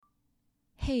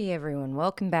Hey everyone,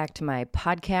 welcome back to my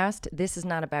podcast. This is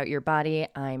not about your body.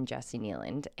 I'm Jessie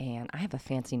Nealand, and I have a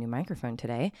fancy new microphone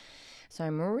today. So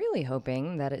I'm really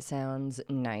hoping that it sounds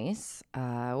nice.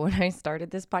 When I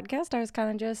started this podcast, I was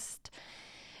kind of just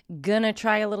gonna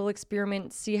try a little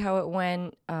experiment, see how it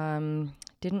went.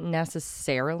 Didn't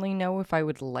necessarily know if I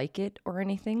would like it or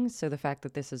anything. So the fact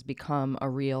that this has become a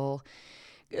really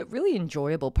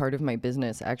enjoyable part of my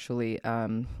business, actually.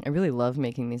 I really love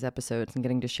making these episodes and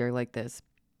getting to share like this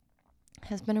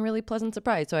has been a really pleasant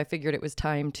surprise. So I figured it was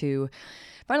time to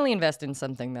finally invest in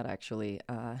something that actually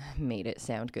made it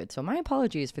sound good. So my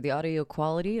apologies for the audio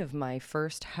quality of my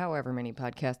first however many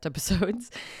podcast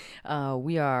episodes.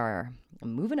 We are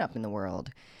moving up in the world.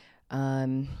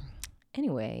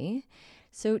 Anyway,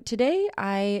 so today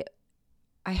I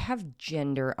have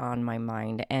gender on my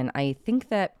mind, and I think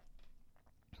that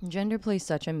gender plays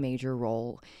such a major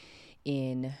role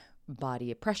in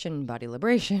body oppression, body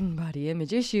liberation, body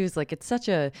image issues. Like it's such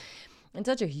a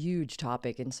huge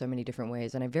topic in so many different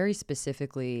ways. And I very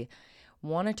specifically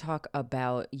want to talk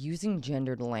about using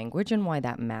gendered language and why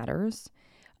that matters.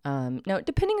 Now,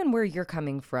 depending on where you're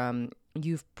coming from,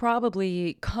 you've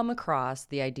probably come across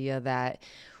the idea that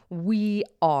we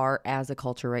are, as a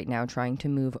culture right now, trying to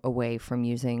move away from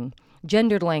using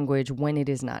gendered language when it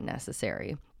is not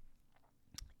necessary.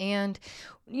 And,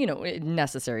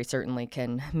 necessary certainly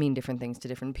can mean different things to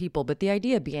different people. But the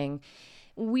idea being,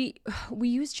 we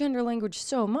use gender language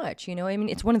so much,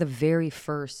 it's one of the very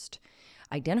first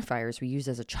identifiers we use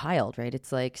as a child, right?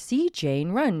 It's like, see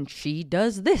Jane run, she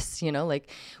does this, like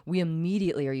we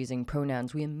immediately are using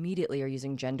pronouns. We immediately are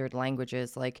using gendered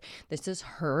languages. Like, this is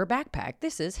her backpack.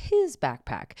 This is his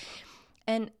backpack.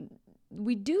 And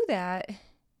we do that.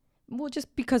 Well,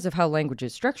 just because of how language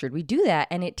is structured, we do that,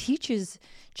 and it teaches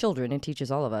children, it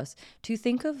teaches all of us, to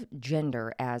think of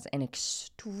gender as an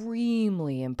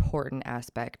extremely important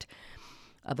aspect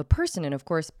of a person. And of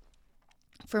course,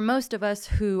 for most of us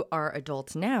who are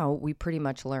adults now, we pretty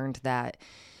much learned that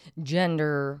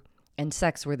gender and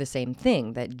sex were the same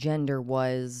thing, that gender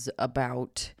was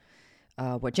about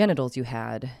what genitals you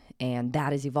had, and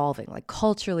that is evolving. Like,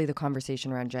 culturally, the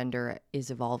conversation around gender is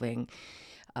evolving.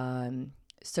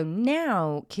 So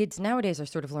now kids nowadays are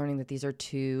sort of learning that these are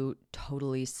two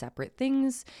totally separate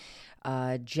things.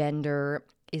 Gender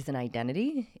is an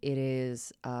identity. It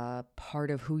is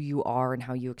part of who you are and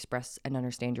how you express and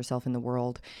understand yourself in the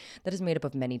world that is made up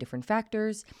of many different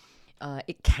factors.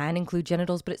 It can include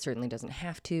genitals, but it certainly doesn't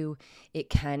have to. It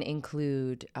can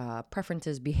include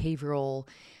preferences, behavioral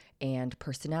and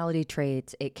personality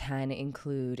traits. It can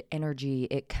include energy.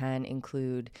 It can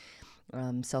include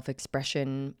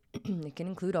self-expression. It can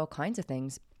include all kinds of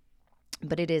things,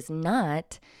 but it is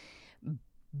not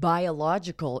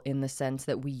biological in the sense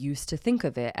that we used to think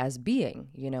of it as being,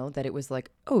 that it was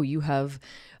like, oh, you have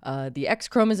the X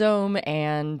chromosome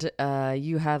and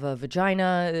you have a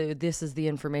vagina. This is the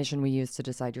information we use to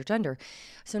decide your gender.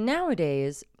 So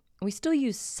nowadays, we still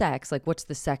use sex, like what's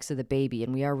the sex of the baby,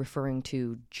 and we are referring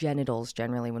to genitals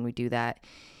generally when we do that.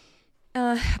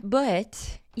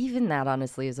 But even that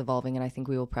honestly is evolving, and I think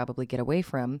we will probably get away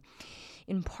from,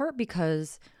 in part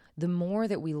because the more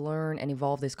that we learn and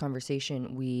evolve this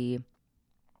conversation, we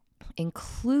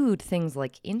include things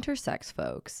like intersex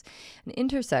folks. And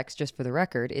intersex, just for the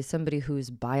record, is somebody whose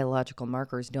biological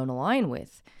markers don't align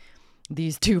with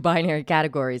these two binary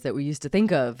categories that we used to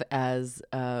think of as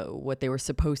what they were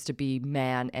supposed to be,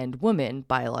 man and woman,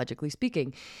 biologically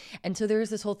speaking. And so there is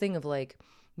this whole thing of like,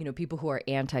 people who are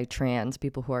anti-trans,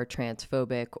 people who are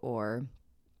transphobic or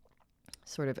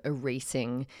sort of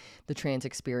erasing the trans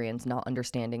experience, not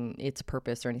understanding its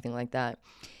purpose or anything like that.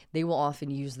 They will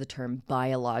often use the term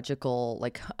biological,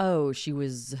 like, oh,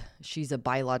 she's a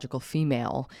biological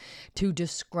female, to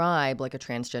describe like a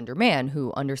transgender man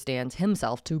who understands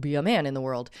himself to be a man in the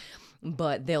world.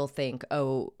 But they'll think,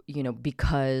 oh,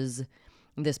 because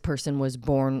this person was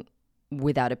born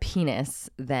without a penis,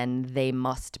 then they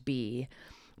must be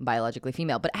biologically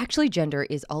female. But actually, gender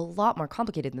is a lot more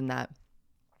complicated than that,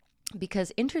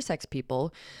 because intersex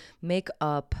people make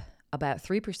up about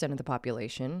 3% of the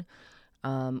population,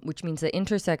 which means that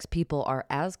intersex people are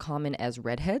as common as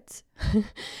redheads,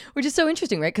 which is so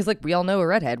interesting, right? Because like we all know a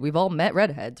redhead. We've all met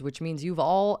redheads, which means you've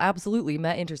all absolutely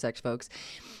met intersex folks.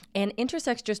 And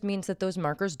intersex just means that those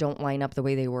markers don't line up the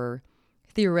way they were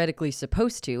theoretically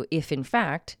supposed to, if in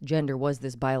fact gender was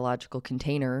this biological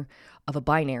container of a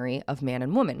binary of man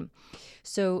and woman.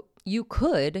 So you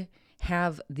could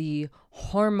have the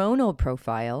hormonal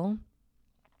profile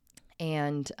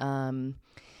and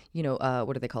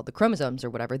what are they called? The chromosomes or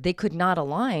whatever. They could not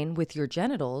align with your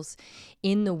genitals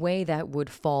in the way that would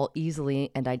fall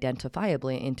easily and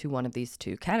identifiably into one of these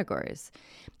two categories.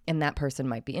 And that person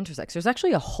might be intersex. There's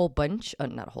actually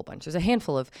there's a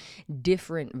handful of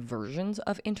different versions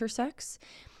of intersex.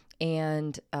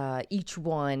 And each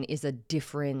one is a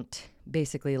different,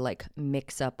 basically like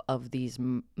mix up of these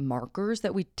markers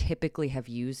that we typically have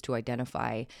used to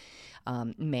identify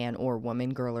man or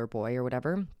woman, girl or boy or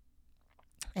whatever.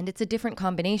 And it's a different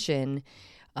combination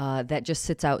that just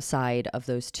sits outside of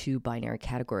those two binary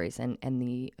categories. And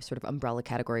the sort of umbrella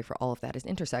category for all of that is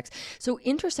intersex. So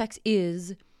intersex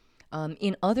is...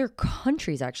 in other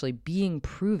countries actually being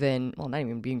proven, well, not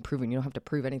even being proven, you don't have to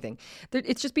prove anything.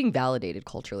 It's just being validated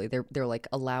culturally. They're like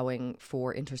allowing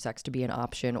for intersex to be an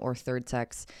option or third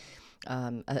sex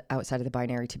outside of the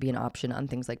binary to be an option on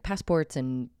things like passports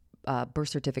and birth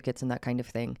certificates and that kind of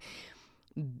thing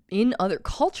in other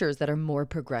cultures that are more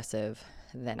progressive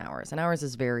than ours. And ours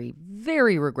is very,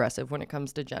 very regressive when it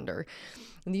comes to gender.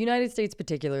 And the United States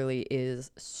particularly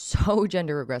is so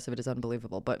gender regressive, it is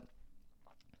unbelievable. But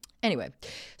anyway,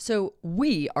 so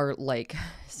we are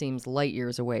seems light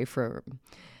years away from,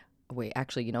 wait,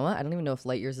 actually, you know what? I don't even know if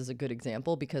light years is a good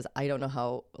example because I don't know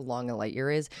how long a light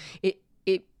year is.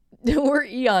 We're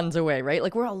eons away, right?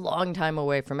 Like we're a long time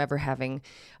away from ever having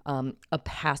a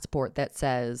passport that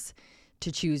says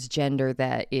to choose gender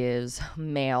that is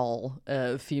male,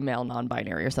 female,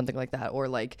 non-binary or something like that, or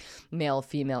like male,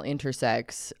 female,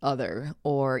 intersex, other,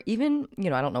 or even,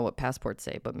 I don't know what passports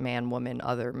say, but man, woman,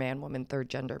 other, man, woman, third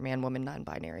gender, man, woman,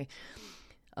 non-binary,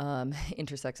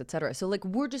 intersex, etc. So like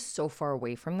we're just so far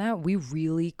away from that. We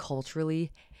really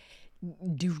culturally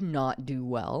do not do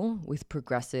well with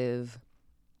progressive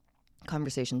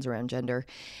conversations around gender.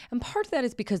 And part of that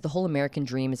is because the whole American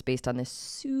dream is based on this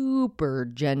super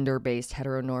gender-based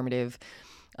heteronormative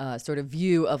sort of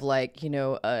view of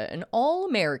an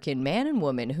all-American man and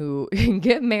woman who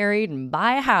get married and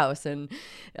buy a house and,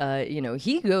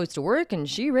 he goes to work and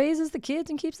she raises the kids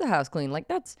and keeps the house clean. Like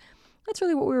that's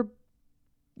really what we're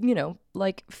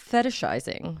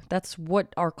fetishizing. That's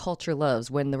what our culture loves.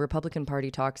 When the Republican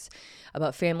Party talks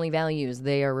about family values,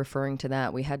 they are referring to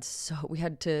that. We had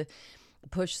to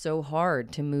push so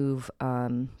hard to move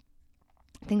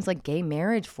things like gay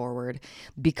marriage forward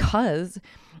because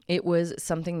it was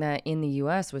something that in the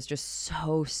US was just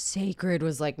so sacred,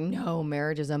 was like, no,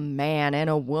 marriage is a man and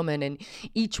a woman. And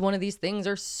each one of these things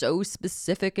are so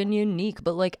specific and unique,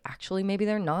 but actually maybe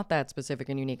they're not that specific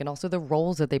and unique. And also the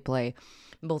roles that they play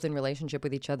both in relationship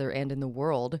with each other and in the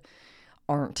world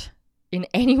aren't in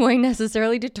any way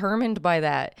necessarily determined by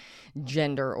that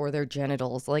gender or their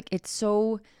genitals. It's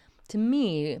so, to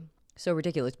me, so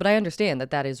ridiculous. But I understand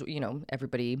that is,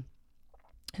 everybody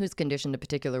who's conditioned a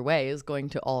particular way is going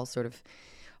to all sort of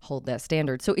hold that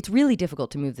standard. So it's really difficult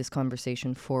to move this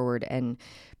conversation forward, and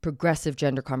progressive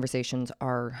gender conversations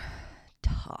are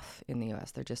tough in the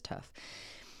US. They're just tough.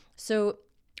 So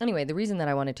anyway, the reason that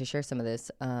I wanted to share some of this,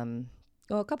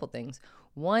 a couple things.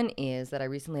 One is that I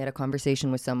recently had a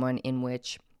conversation with someone in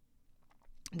which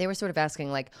they were sort of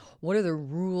asking, what are the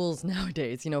rules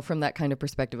nowadays, from that kind of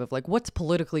perspective of what's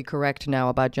politically correct now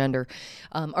about gender?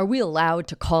 Are we allowed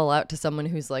to call out to someone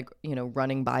who's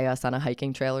running by us on a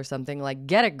hiking trail or something,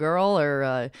 get it, girl,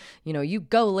 or, you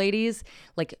go, ladies?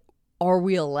 Are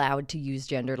we allowed to use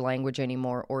gendered language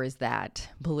anymore, or is that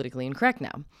politically incorrect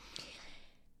now?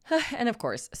 And of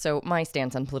course, so my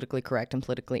stance on politically correct and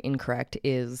politically incorrect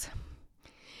is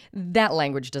that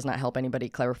language does not help anybody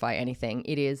clarify anything.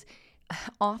 It is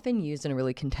often used in a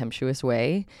really contemptuous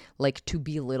way, to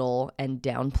belittle and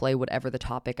downplay whatever the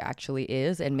topic actually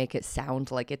is and make it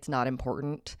sound like it's not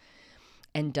important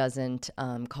and doesn't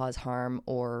cause harm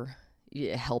or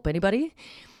help anybody,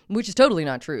 which is totally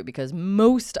not true because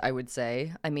most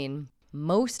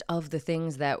of the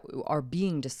things that are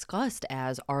being discussed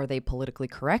as are they politically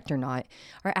correct or not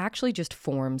are actually just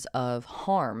forms of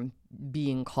harm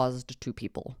being caused to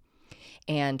people.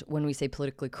 And when we say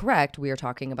politically correct, we are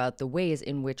talking about the ways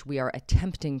in which we are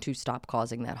attempting to stop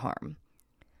causing that harm.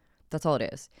 That's all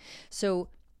it is. So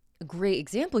a great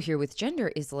example here with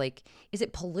gender is is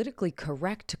it politically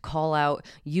correct to call out,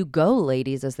 you go,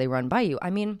 ladies, as they run by you? I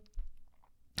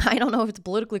don't know if it's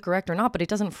politically correct or not, but it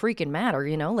doesn't freaking matter,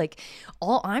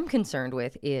 all I'm concerned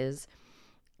with is,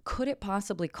 could it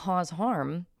possibly cause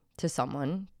harm to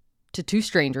someone, to two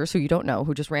strangers who you don't know,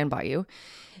 who just ran by you?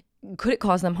 Could it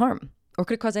cause them harm? Or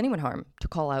could it cause anyone harm to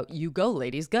call out, you go,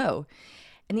 ladies, go?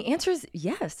 And the answer is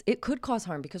yes, it could cause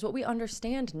harm, because what we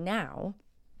understand now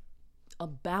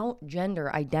about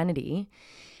gender identity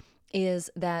is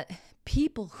that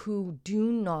people who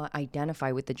do not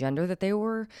identify with the gender that they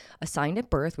were assigned at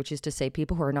birth, which is to say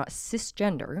people who are not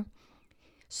cisgender,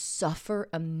 suffer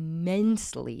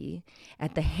immensely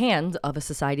at the hands of a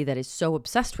society that is so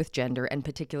obsessed with gender, and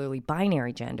particularly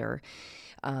binary gender,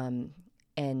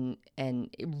 and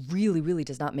it really, really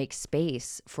does not make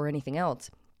space for anything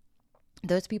else.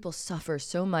 Those people suffer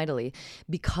so mightily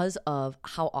because of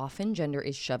how often gender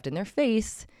is shoved in their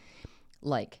face,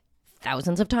 like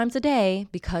thousands of times a day,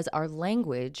 because our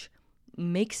language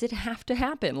makes it have to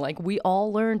happen. Like, we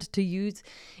all learned to use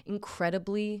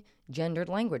incredibly gendered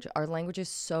language. Our language is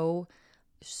so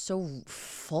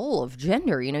full of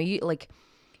gender. You like,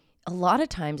 a lot of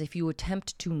times if you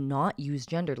attempt to not use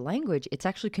gendered language, it's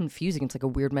actually confusing. It's like a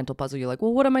weird mental puzzle. You're like,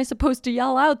 well, what am I supposed to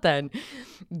yell out then?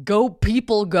 Go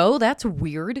people go? That's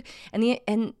weird.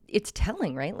 And it's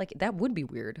telling, right? Like, that would be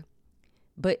weird.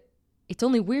 But it's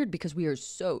only weird because we are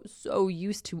so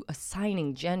used to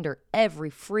assigning gender every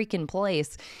freaking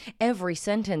place, every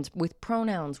sentence, with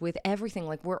pronouns, with everything.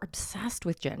 Like, we're obsessed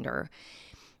with gender.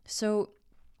 So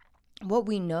what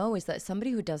we know is that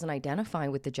somebody who doesn't identify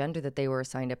with the gender that they were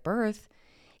assigned at birth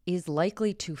is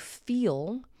likely to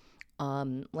feel,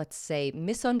 let's say,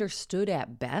 misunderstood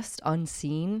at best,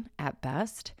 unseen at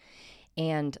best,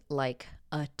 and like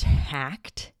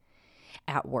attacked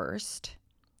at worst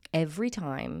every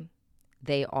time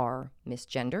they are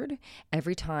misgendered,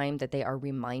 every time that they are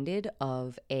reminded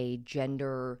of a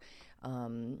gender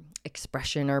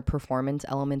expression or performance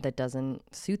element that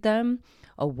doesn't suit them,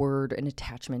 a word, an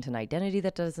attachment, an identity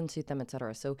that doesn't suit them,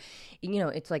 etc. So,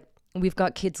 it's like we've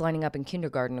got kids lining up in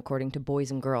kindergarten according to boys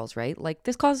and girls, right? Like,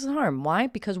 this causes harm. Why?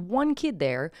 Because one kid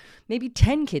there, maybe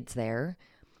 10 kids there,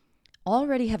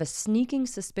 already have a sneaking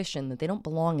suspicion that they don't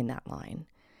belong in that line.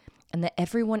 And that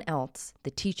everyone else,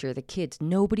 the teacher, the kids,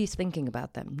 nobody's thinking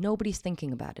about them. Nobody's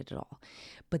thinking about it at all.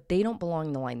 But they don't belong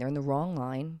in the line. They're in the wrong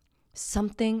line.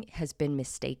 Something has been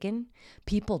mistaken.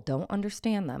 People don't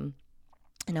understand them.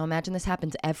 And now imagine this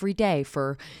happens every day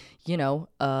for,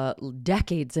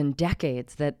 decades and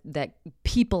decades, that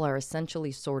people are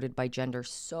essentially sorted by gender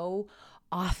so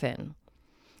often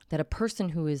that a person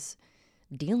who is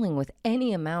dealing with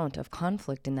any amount of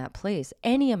conflict in that place,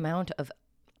 any amount of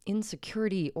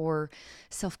insecurity or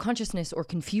self-consciousness or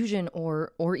confusion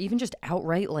or even just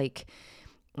outright like,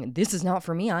 this is not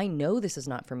for me, I know this is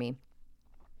not for me,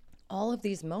 all of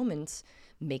these moments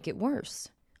make it worse.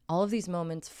 All of these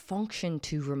moments function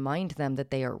to remind them that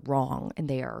they are wrong and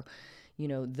they are,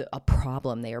 a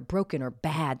problem. They are broken or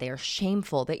bad. They are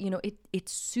shameful. That,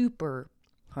 it's super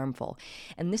harmful.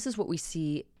 And this is what we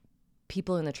see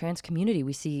people in the trans community.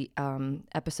 We see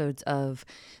episodes of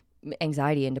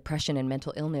anxiety and depression and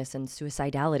mental illness and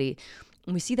suicidality.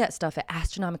 And we see that stuff at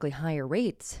astronomically higher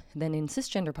rates than in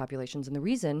cisgender populations. And the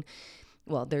reason,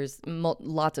 well, there's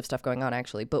lots of stuff going on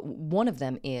actually, but one of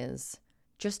them is,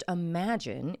 just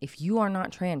imagine, if you are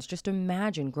not trans, just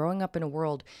imagine growing up in a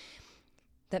world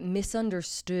that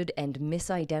misunderstood and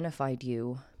misidentified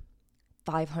you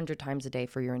 500 times a day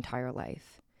for your entire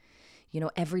life.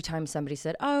 Every time somebody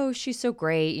said, oh, she's so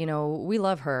great, we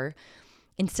love her,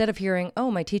 instead of hearing, oh,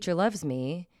 my teacher loves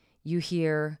me, you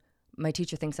hear, my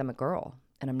teacher thinks I'm a girl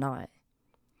and I'm not.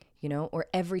 Or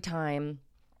every time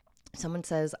someone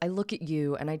says, I look at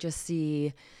you and I just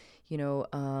see,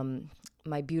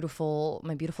 my beautiful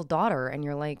daughter, and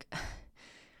you're like,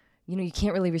 you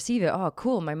can't really receive it. Oh,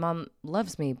 cool, my mom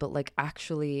loves me, but like,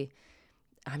 actually,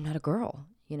 I'm not a girl.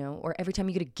 Or every time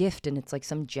you get a gift and it's like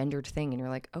some gendered thing and you're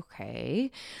like,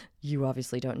 okay, you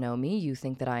obviously don't know me. You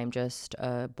think that I'm just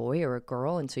a boy or a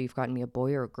girl. And so you've gotten me a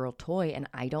boy or a girl toy and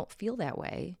I don't feel that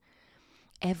way.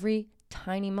 Every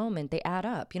tiny moment, they add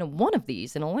up. One of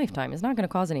these in a lifetime is not going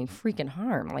to cause any freaking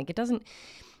harm. Like,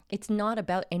 it's not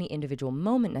about any individual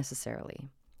moment necessarily.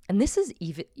 And this is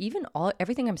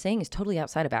everything I'm saying is totally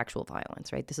outside of actual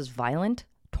violence, right? This is violent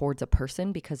towards a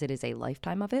person because it is a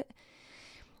lifetime of it.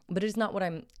 But it is not what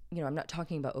I'm not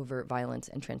talking about overt violence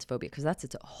and transphobia, because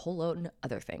it's a whole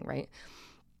other thing, right?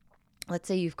 Let's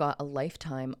say you've got a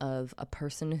lifetime of a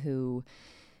person who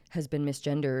has been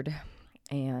misgendered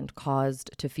and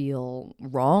caused to feel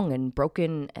wrong and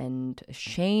broken and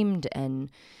shamed and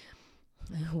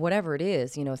whatever it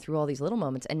is, through all these little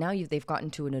moments. And now they've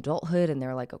gotten to an adulthood and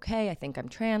they're like, okay, I think I'm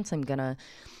trans. I'm going to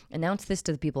announce this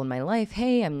to the people in my life.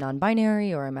 Hey, I'm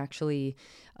non-binary, or I'm actually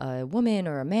a woman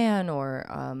or a man, or,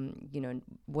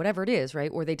 whatever it is,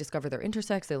 right? Or they discover they're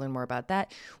intersex. They learn more about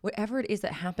that. Whatever it is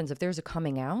that happens, if there's a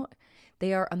coming out,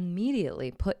 they are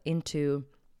immediately put into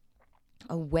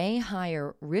a way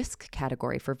higher risk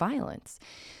category for violence,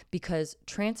 because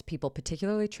trans people,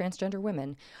 particularly transgender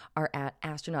women, are at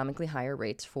astronomically higher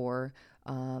rates for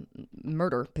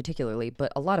murder particularly,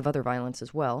 but a lot of other violence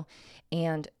as well.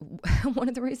 And one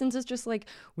of the reasons is just like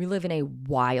we live in a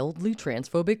wildly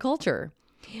transphobic culture.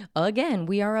 Again,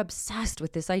 we are obsessed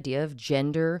with this idea of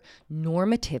gender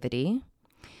normativity,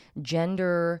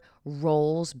 gender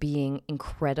roles being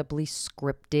incredibly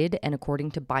scripted and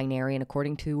according to binary and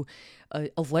according to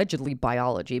allegedly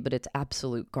biology, but it's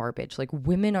absolute garbage. Like,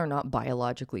 women are not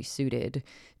biologically suited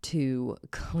to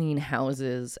clean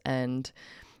houses and,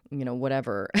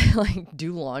 whatever, like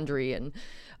do laundry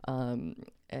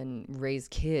and raise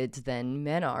kids than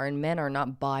men are. And men are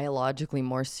not biologically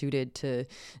more suited to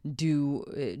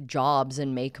do jobs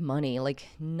and make money. Like,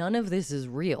 none of this is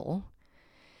real.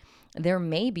 There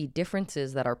may be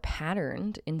differences that are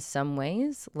patterned in some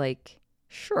ways. Like,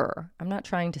 sure, I'm not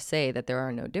trying to say that there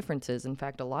are no differences. In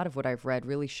fact, a lot of what I've read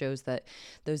really shows that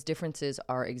those differences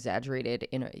are exaggerated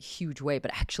in a huge way,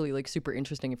 but actually like super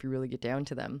interesting if you really get down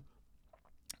to them.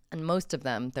 And most of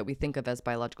them that we think of as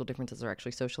biological differences are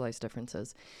actually socialized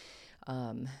differences.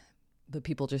 But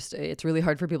people it's really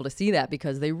hard for people to see that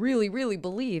because they really, really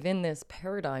believe in this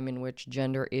paradigm in which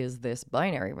gender is this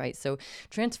binary, right? So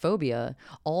transphobia,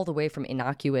 all the way from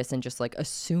innocuous and just like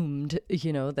assumed,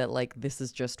 that like this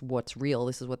is just what's real,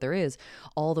 this is what there is,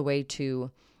 all the way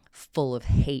to full of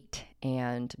hate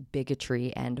and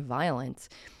bigotry and violence.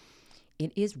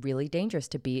 It is really dangerous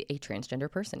to be a transgender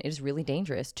person. It is really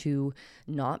dangerous to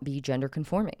not be gender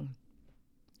conforming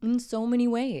in so many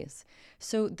ways.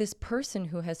 So this person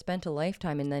who has spent a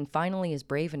lifetime and then finally is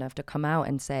brave enough to come out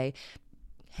and say,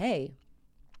 hey,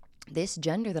 this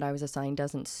gender that I was assigned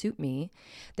doesn't suit me,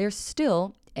 they're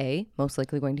still, most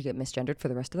likely going to get misgendered for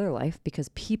the rest of their life because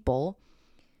people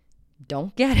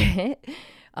don't get it.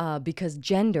 Because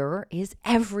gender is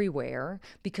everywhere,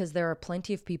 because there are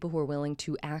plenty of people who are willing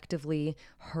to actively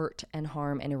hurt and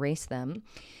harm and erase them.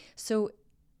 So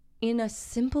in a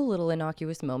simple little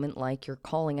innocuous moment like you're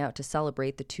calling out to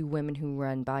celebrate the two women who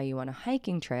run by you on a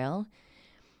hiking trail,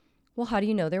 well, how do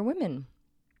you know they're women?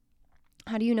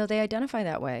 How do you know they identify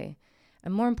that way?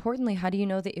 And more importantly, how do you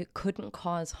know that it couldn't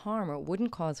cause harm or it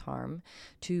wouldn't cause harm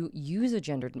to use a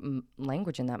gendered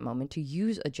language in that moment, to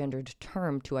use a gendered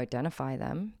term to identify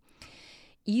them,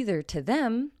 either to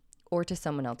them or to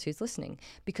someone else who's listening?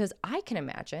 Because I can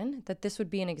imagine that this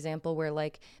would be an example where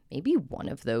like maybe one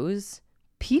of those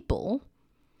people,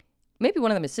 maybe one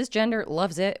of them is cisgender,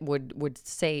 loves it, would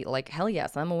say like, hell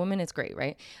yes, I'm a woman, it's great,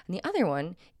 right? And the other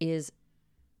one is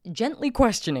gently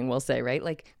questioning, we'll say, right?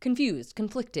 Like confused,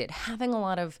 conflicted, having a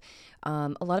lot of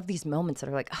these moments that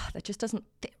are like, that just doesn't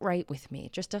fit right with me.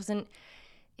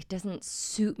 It doesn't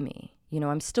suit me.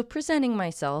 I'm still presenting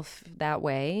myself that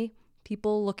way.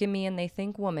 People look at me and they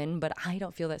think woman, but I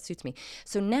don't feel that suits me.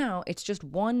 So now it's just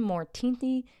one more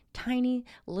teeny, tiny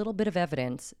little bit of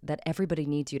evidence that everybody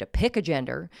needs you to pick a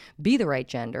gender, be the right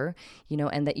gender,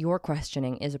 and that your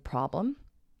questioning is a problem,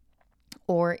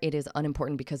 or it is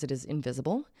unimportant because it is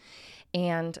invisible.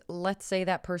 And let's say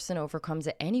that person overcomes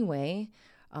it anyway,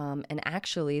 and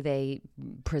actually they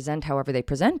present however they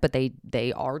present, but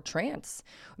they are trans.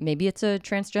 Maybe it's a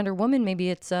transgender woman, maybe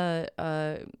it's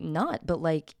not, but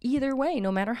like either way,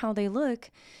 no matter how they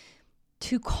look,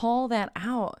 to call that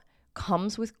out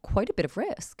comes with quite a bit of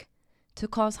risk, to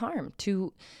cause harm,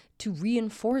 to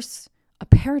reinforce a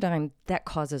paradigm that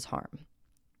causes harm.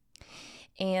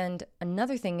 And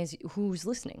another thing is who's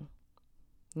listening.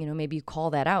 Maybe you call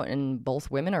that out and both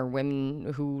women are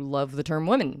women who love the term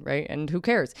women, right? And who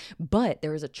cares? But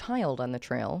there is a child on the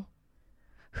trail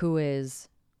who is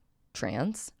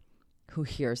trans, who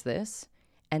hears this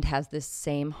and has this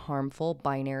same harmful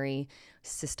binary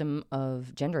system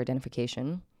of gender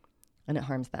identification, and it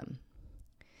harms them.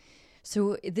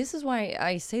 So this is why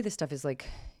I say this stuff is like,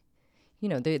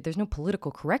 there's no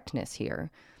political correctness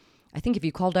here. I think if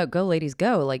you called out go ladies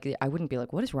go, like I wouldn't be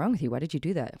like, what is wrong with you? Why did you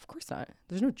do that? Of course not.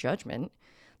 There's no judgment.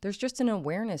 There's just an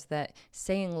awareness that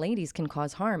saying ladies can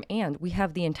cause harm, and we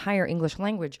have the entire English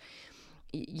language,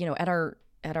 at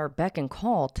our beck and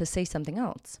call to say something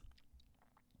else.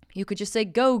 You could just say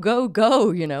go, go,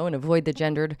 go, and avoid the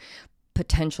gendered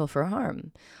potential for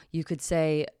harm. You could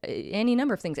say any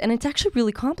number of things. And it's actually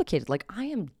really complicated. Like I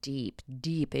am deep,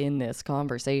 deep in this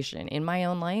conversation. In my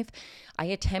own life, I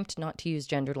attempt not to use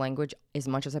gendered language as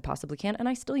much as I possibly can. And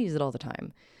I still use it all the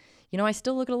time. I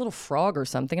still look at a little frog or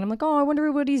something and I'm like, oh, I wonder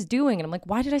what he's doing. And I'm like,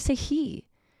 why did I say he?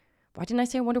 Why didn't I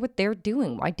say I wonder what they're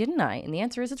doing? Why didn't I? And the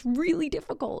answer is it's really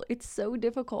difficult. It's so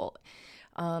difficult.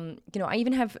 I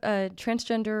even have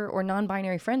transgender or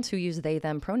non-binary friends who use they,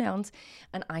 them pronouns,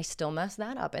 and I still mess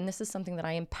that up. And this is something that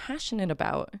I am passionate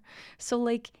about. So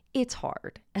like, it's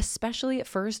hard, especially at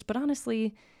first, but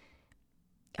honestly,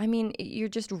 I mean, you're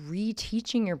just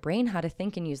reteaching your brain how to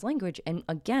think and use language. And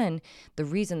again, the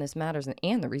reason this matters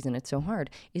and the reason it's so hard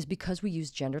is because we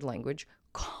use gendered language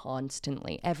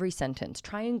constantly. Every sentence.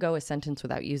 Try and go a sentence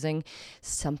without using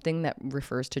something that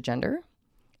refers to gender.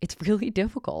 It's really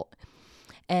difficult.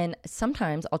 And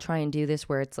sometimes I'll try and do this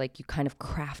where it's like you kind of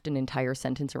craft an entire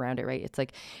sentence around it, right? It's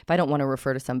like if I don't want to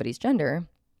refer to somebody's gender,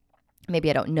 maybe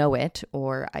I don't know it,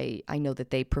 or I know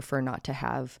that they prefer not to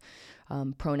have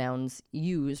pronouns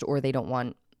used, or they don't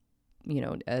want,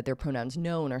 their pronouns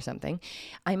known or something.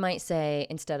 I might say,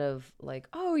 instead of like,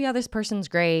 oh yeah, this person's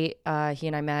great. He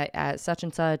and I met at such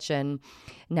and such, and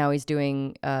now he's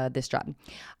doing this job.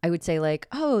 I would say like,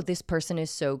 oh, this person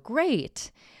is so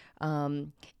great.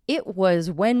 It was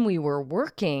when we were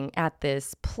working at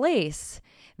this place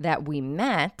that we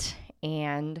met,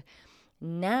 and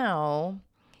now,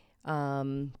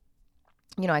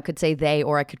 I could say they,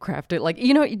 or I could craft it like,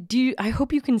 I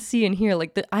hope you can see and hear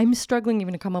like I'm struggling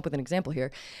even to come up with an example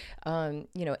here. And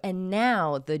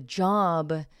now the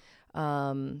job,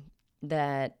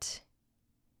 that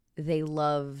they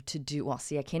love to do, well,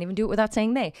 see, I can't even do it without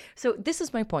saying they. So this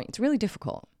is my point. It's really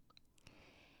difficult,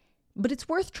 but it's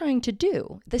worth trying to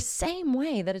do. The same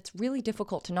way that it's really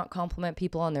difficult to not compliment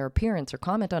people on their appearance or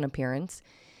comment on appearance,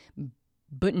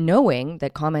 but knowing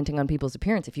that commenting on people's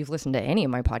appearance, if you've listened to any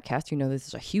of my podcasts, you know this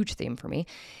is a huge theme for me,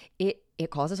 it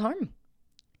causes harm.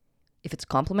 If it's a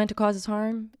compliment, it causes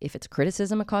harm. If it's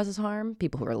criticism, it causes harm.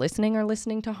 People who are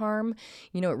listening to harm.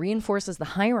 It reinforces the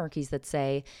hierarchies that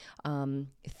say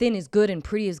thin is good and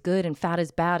pretty is good and fat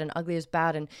is bad and ugly is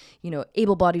bad and,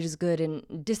 able-bodied is good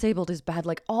and disabled is bad.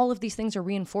 Like all of these things are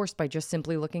reinforced by just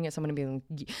simply looking at someone and being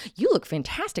like, you look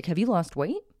fantastic. Have you lost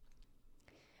weight?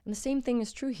 And the same thing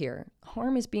is true here.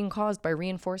 Harm is being caused by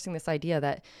reinforcing this idea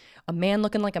that a man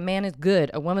looking like a man is good,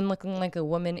 a woman looking like a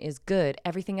woman is good,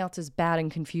 everything else is bad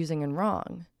and confusing and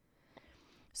wrong.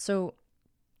 So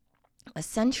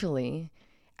essentially,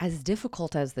 as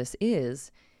difficult as this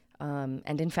is,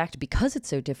 and in fact, because it's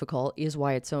so difficult is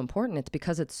why it's so important. It's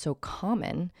because it's so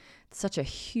common. It's such a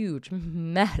huge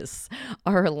mess,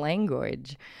 our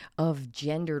language of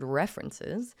gendered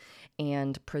references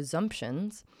and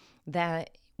presumptions,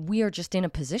 that we are just in a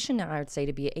position now, I would say,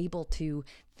 to be able to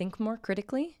think more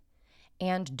critically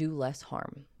and do less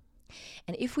harm.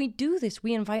 And if we do this,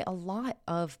 we invite a lot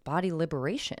of body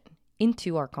liberation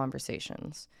into our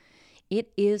conversations.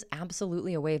 It is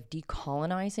absolutely a way of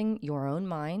decolonizing your own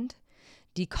mind,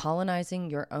 decolonizing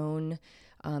your own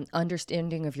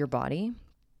understanding of your body.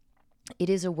 It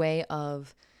is a way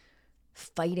of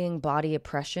fighting body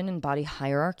oppression and body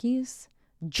hierarchies,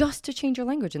 just to change your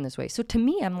language in this way. So to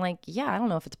me, I'm like, yeah, I don't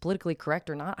know if it's politically correct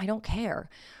or not. I don't care.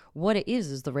 What it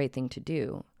is the right thing to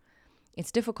do.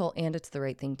 It's difficult and it's the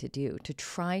right thing to do, to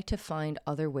try to find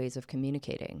other ways of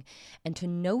communicating and to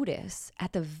notice,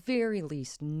 at the very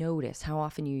least, notice how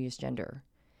often you use gender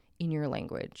in your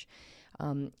language.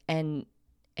 And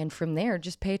from there,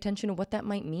 just pay attention to what that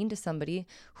might mean to somebody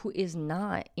who is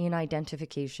not in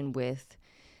identification with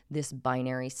this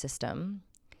binary system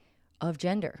of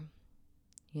gender.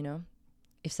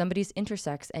 If somebody's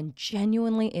intersex and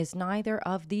genuinely is neither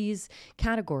of these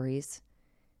categories,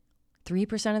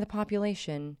 3% of the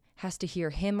population has to hear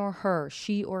him or her,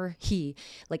 she or he,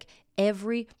 like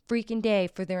every freaking day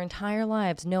for their entire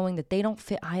lives, knowing that they don't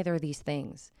fit either of these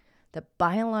things, that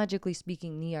biologically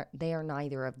speaking, they are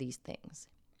neither of these things.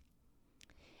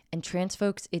 And trans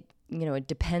folks, it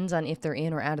depends on if they're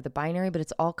in or out of the binary, but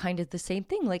it's all kind of the same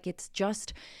thing. Like it's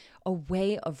just a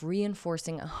way of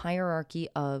reinforcing a hierarchy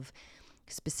of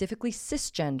specifically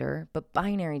cisgender, but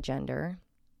binary gender,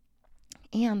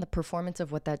 and the performance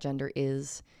of what that gender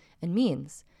is and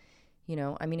means.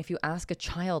 If you ask a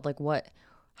child, like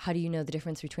how do you know the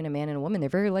difference between a man and a woman? They're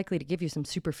very likely to give you some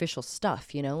superficial stuff,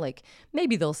 like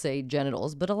maybe they'll say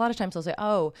genitals, but a lot of times they'll say,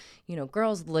 oh,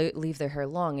 girls leave their hair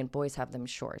long and boys have them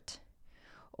short.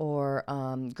 Or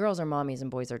girls are mommies and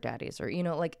boys are daddies. Or,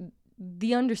 like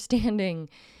the understanding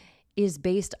is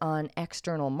based on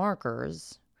external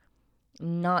markers,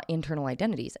 not internal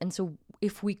identities. And so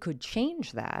if we could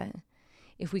change that,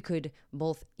 if we could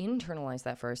both internalize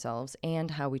that for ourselves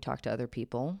and how we talk to other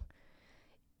people,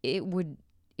 it would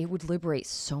liberate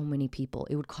so many people.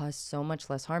 It would cause so much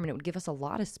less harm, and it would give us a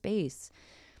lot of space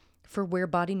for where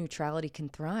body neutrality can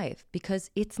thrive,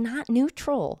 because it's not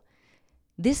neutral.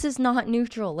 This is not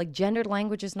neutral. Like gendered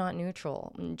language is not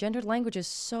neutral. Gendered language is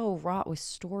so wrought with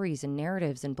stories and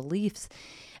narratives and beliefs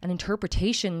and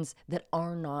interpretations that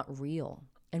are not real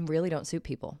and really don't suit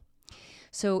people.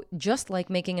 So just like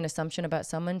making an assumption about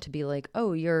someone to be like,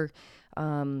 oh, you're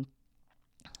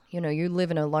you live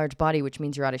in a large body, which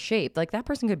means you're out of shape. Like, that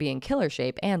person could be in killer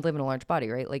shape and live in a large body,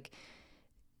 right? Like,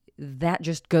 that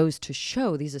just goes to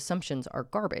show these assumptions are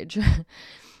garbage.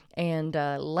 And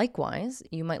likewise,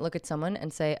 you might look at someone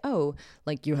and say, oh,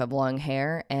 like, you have long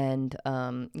hair and,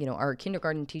 our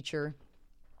kindergarten teacher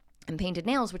and painted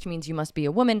nails, which means you must be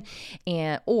a woman,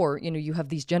 or you have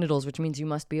these genitals, which means you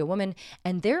must be a woman,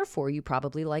 and therefore you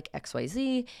probably like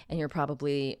XYZ, and you're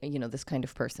probably this kind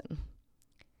of person.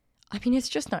 I mean, it's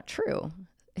just not true.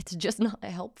 It's just not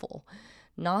helpful.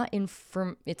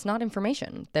 It's not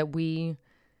information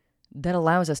that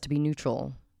allows us to be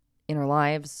neutral in our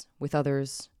lives, with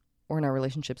others, or in our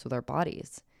relationships with our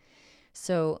bodies.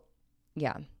 So,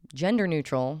 yeah, gender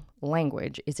neutral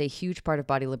language is a huge part of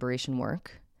body liberation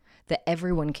work that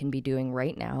everyone can be doing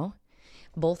right now,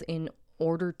 both in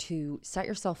order to set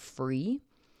yourself free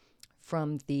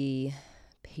from the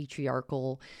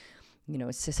patriarchal,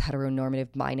 cis heteronormative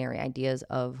binary ideas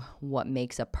of what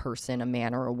makes a person a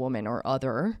man or a woman or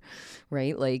other,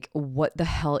 right? Like, what the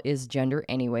hell is gender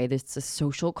anyway? This is a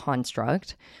social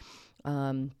construct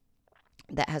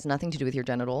that has nothing to do with your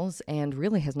genitals and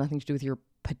really has nothing to do with your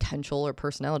potential or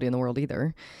personality in the world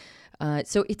either.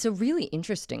 So it's a really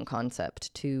interesting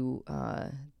concept to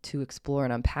explore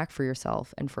and unpack for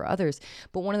yourself and for others.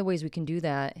 But one of the ways we can do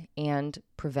that and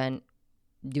prevent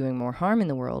doing more harm in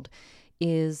the world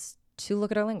is to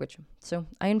look at our language. So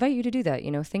I invite you to do that.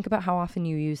 Think about how often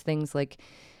you use things like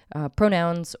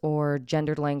pronouns or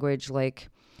gendered language, like,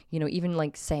 even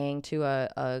like saying to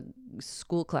a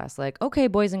school class, like, okay,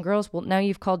 boys and girls, well, now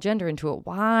you've called gender into it.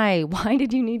 Why? Why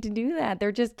did you need to do that?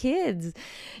 They're just kids.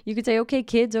 You could say, okay,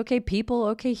 kids, okay, people,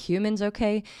 okay, humans,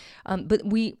 okay. But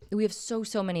we have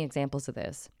so many examples of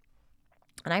this.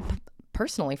 And I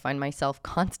personally find myself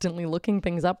constantly looking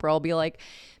things up where I'll be like,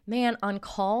 man, on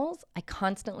calls, I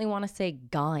constantly want to say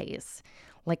guys.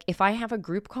 Like, if I have a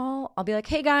group call, I'll be like,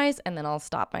 hey guys, and then I'll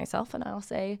stop myself and I'll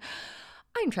say,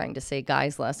 I'm trying to say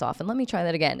guys less often. Let me try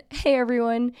that again. Hey,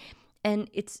 everyone. And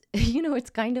it's, it's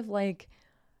kind of like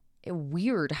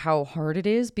weird how hard it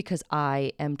is, because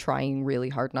I am trying really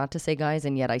hard not to say guys,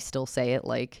 and yet I still say it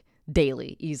like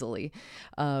daily, easily.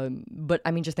 But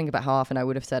I mean, just think about how often I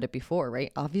would have said it before,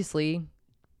 right? Obviously,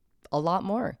 a lot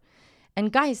more.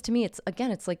 And guys, to me, it's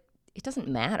like, it doesn't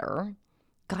matter.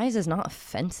 Guys is not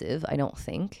offensive, I don't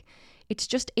think. It's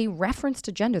just a reference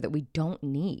to gender that we don't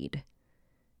need.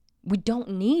 We don't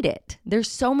need it.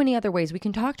 There's so many other ways we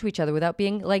can talk to each other without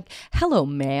being like, hello,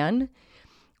 man,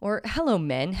 or hello,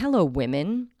 men, hello,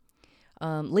 women.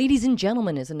 Ladies and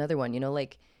gentlemen is another one,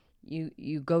 like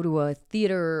you go to a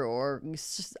theater, or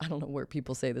it's just, I don't know where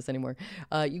people say this anymore.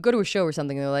 You go to a show or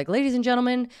something, and they're like, ladies and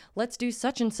gentlemen, let's do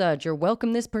such and such, or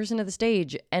welcome this person to the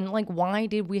stage. And like, why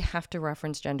did we have to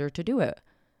reference gender to do it?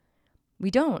 We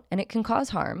don't, and it can cause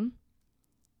harm.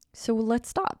 So let's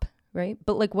stop. Right?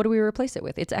 But like, what do we replace it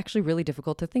with? It's actually really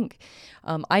difficult to think.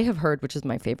 I have heard, which is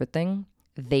my favorite thing,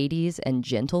 theydies and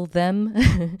gentle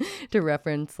them to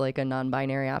reference like a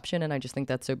non-binary option. And I just think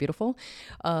that's so beautiful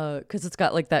because it's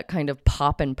got like that kind of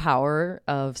pop and power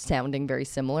of sounding very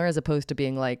similar, as opposed to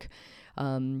being like,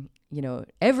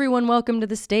 everyone welcome to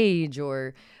the stage,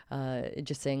 or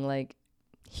just saying like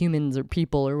humans or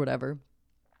people or whatever.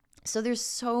 So there's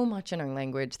so much in our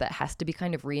language that has to be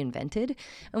kind of reinvented.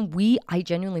 And I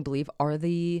genuinely believe, are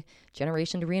the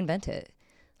generation to reinvent it.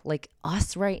 Like,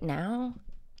 us right now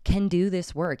can do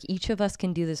this work. Each of us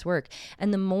can do this work.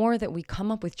 And the more that we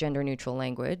come up with gender neutral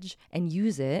language and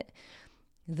use it,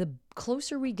 the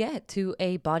closer we get to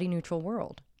a body neutral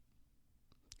world.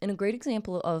 And a great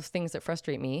example of things that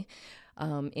frustrate me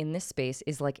in this space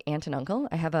is like aunt and uncle.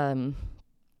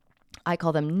 I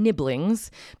call them nibblings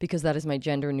because that is my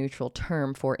gender neutral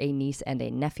term for a niece and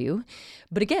a nephew.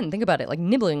 But again, think about it. Like,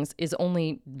 nibblings is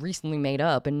only recently made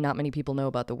up and not many people know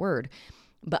about the word.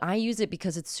 But I use it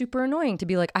because it's super annoying to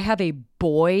be like, I have a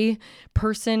boy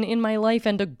person in my life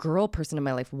and a girl person in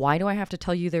my life. Why do I have to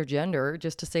tell you their gender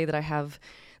just to say that I have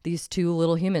these two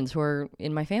little humans who are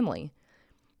in my family?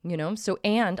 So,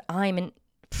 and I'm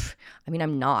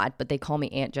not, but they call me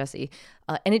Aunt Jessie.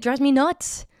 And it drives me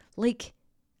nuts. Like,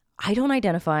 I don't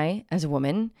identify as a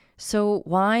woman, so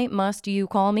why must you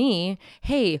call me,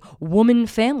 hey, woman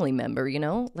family member,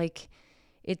 Like,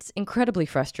 it's incredibly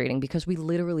frustrating because we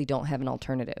literally don't have an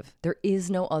alternative. There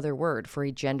is no other word for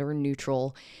a gender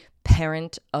neutral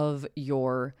parent of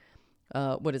your,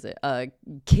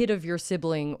 kid of your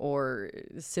sibling or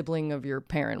sibling of your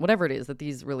parent, whatever it is that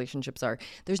these relationships are.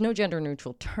 There's no gender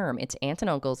neutral term. It's aunts and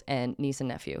uncles and niece and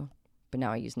nephew, but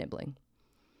now I use nibbling.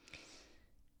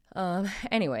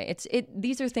 Anyway,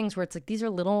 these are things where it's like, these are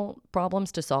little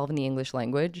problems to solve in the English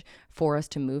language for us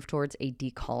to move towards a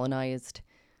decolonized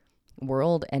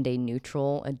world and a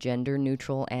gender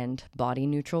neutral and body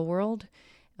neutral world,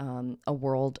 a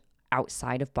world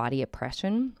outside of body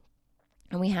oppression.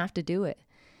 And we have to do it.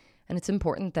 And it's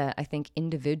important that I think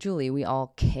individually we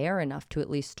all care enough to at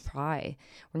least try.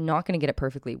 We're not going to get it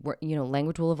perfectly.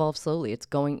 Language will evolve slowly. It's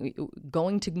going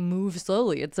to move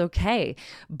slowly. It's okay.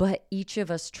 But each of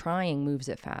us trying moves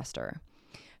it faster.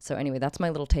 So anyway, that's my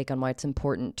little take on why it's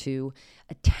important to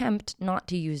attempt not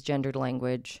to use gendered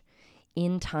language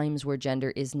in times where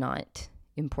gender is not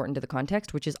important to the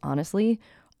context, which is honestly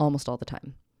almost all the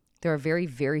time. There are very,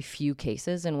 very few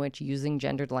cases in which using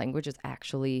gendered language is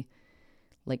actually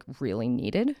really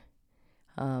needed.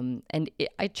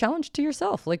 I challenge to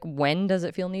yourself, when does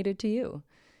it feel needed to you?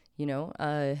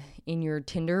 In your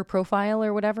Tinder profile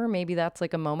or whatever, maybe that's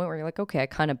a moment where you're like, okay, I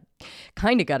kind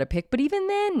of got to pick. But even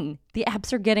then, the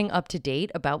apps are getting up to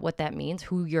date about what that means.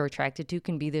 Who you're attracted to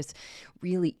can be this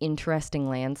really interesting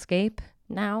landscape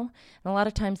now. And a lot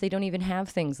of times they don't even have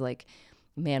things like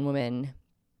man, woman,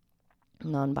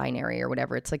 non-binary or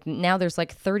whatever. It's now there's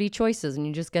 30 choices and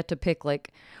you just get to pick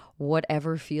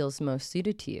whatever feels most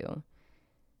suited to you.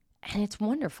 And it's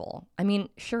wonderful. I mean,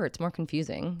 sure, it's more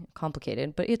confusing,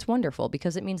 complicated, but it's wonderful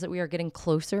because it means that we are getting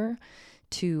closer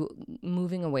to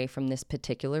moving away from this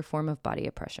particular form of body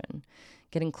oppression,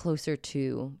 getting closer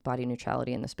to body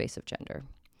neutrality in the space of gender.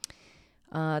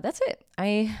 That's it.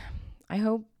 I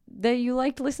hope that you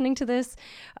liked listening to this.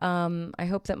 I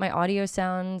hope that my audio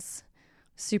sounds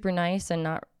super nice and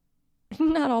not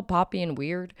all poppy and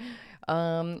weird.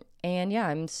 And yeah,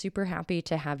 I'm super happy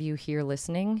to have you here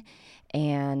listening,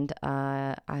 and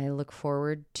I look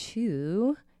forward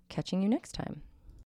to catching you next time.